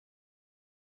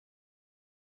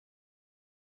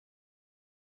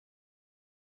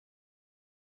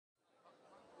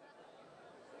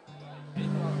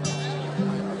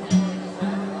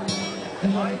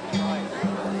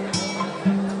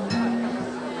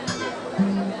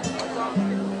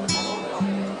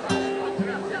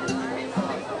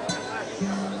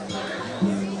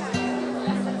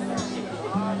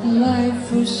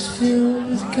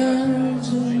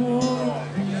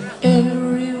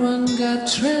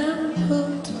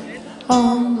trampled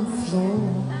on the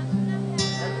floor.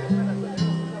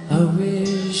 I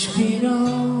wish we'd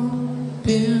all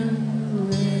been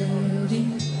ready.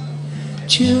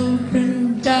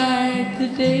 Children died, the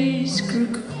days grew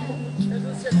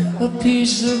cold. A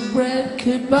piece of bread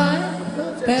could buy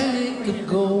a bag of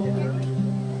gold.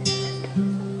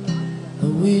 I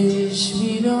wish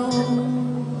we'd all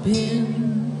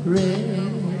been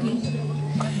ready.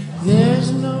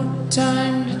 There's no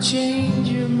time to change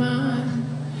your mind.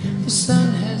 The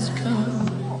sun has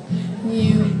come,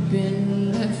 you've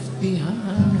been left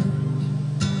behind.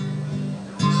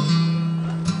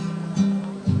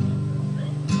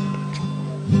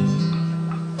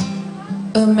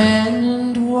 A man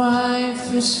and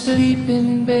wife asleep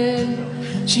in bed.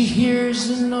 She hears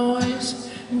a noise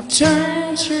and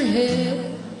turns her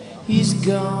head. He's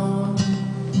gone.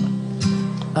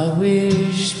 I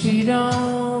wish we'd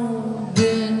all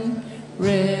been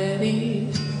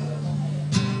ready.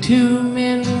 Two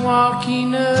men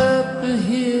walking up a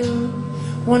hill.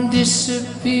 One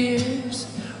disappears,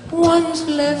 one's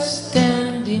left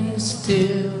standing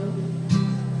still.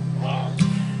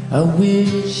 I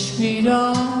wish we'd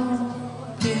all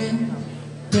been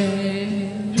ready.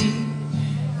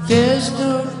 There's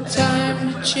no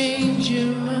time to change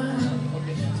your mind.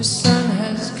 The sun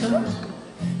has come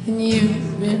and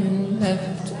you've been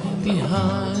left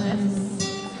behind.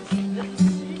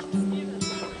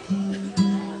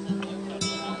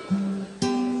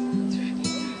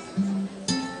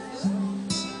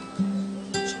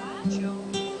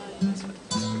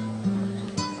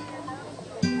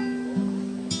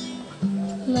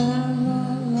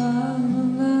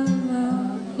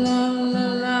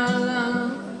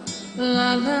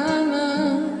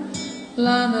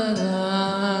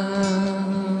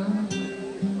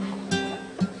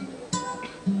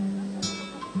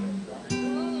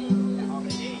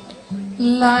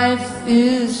 Life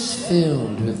is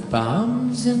filled with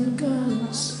bombs and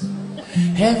guns.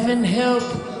 Heaven help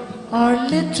our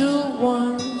little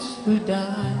ones who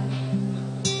die.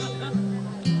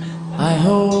 I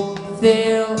hope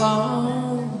they'll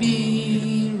all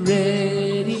be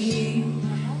ready.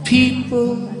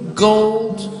 People,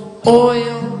 gold,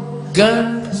 oil,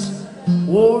 guns,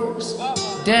 wars,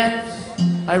 death,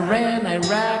 Iran,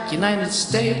 Iraq, United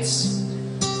States,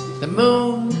 the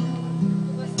moon,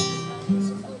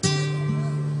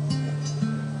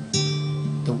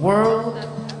 the world,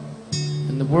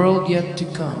 and the world yet to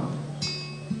come.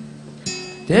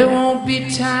 There won't be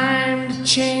time to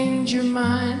change your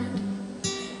mind,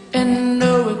 and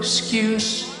no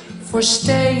excuse for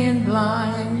staying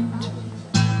blind.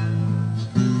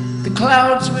 The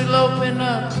clouds will open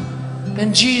up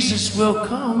and Jesus will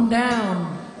come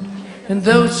down, and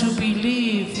those who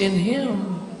believe in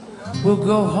him will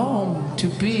go home to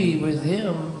be with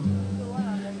him,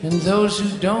 and those who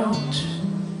don't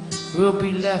will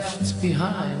be left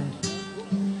behind.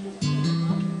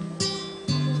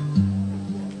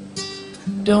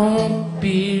 Don't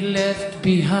be left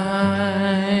behind.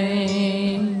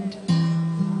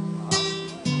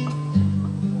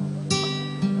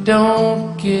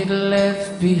 Don't get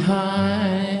left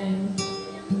behind.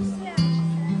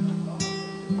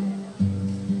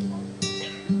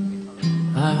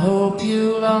 I hope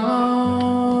you'll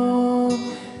all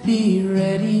be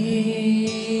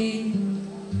ready.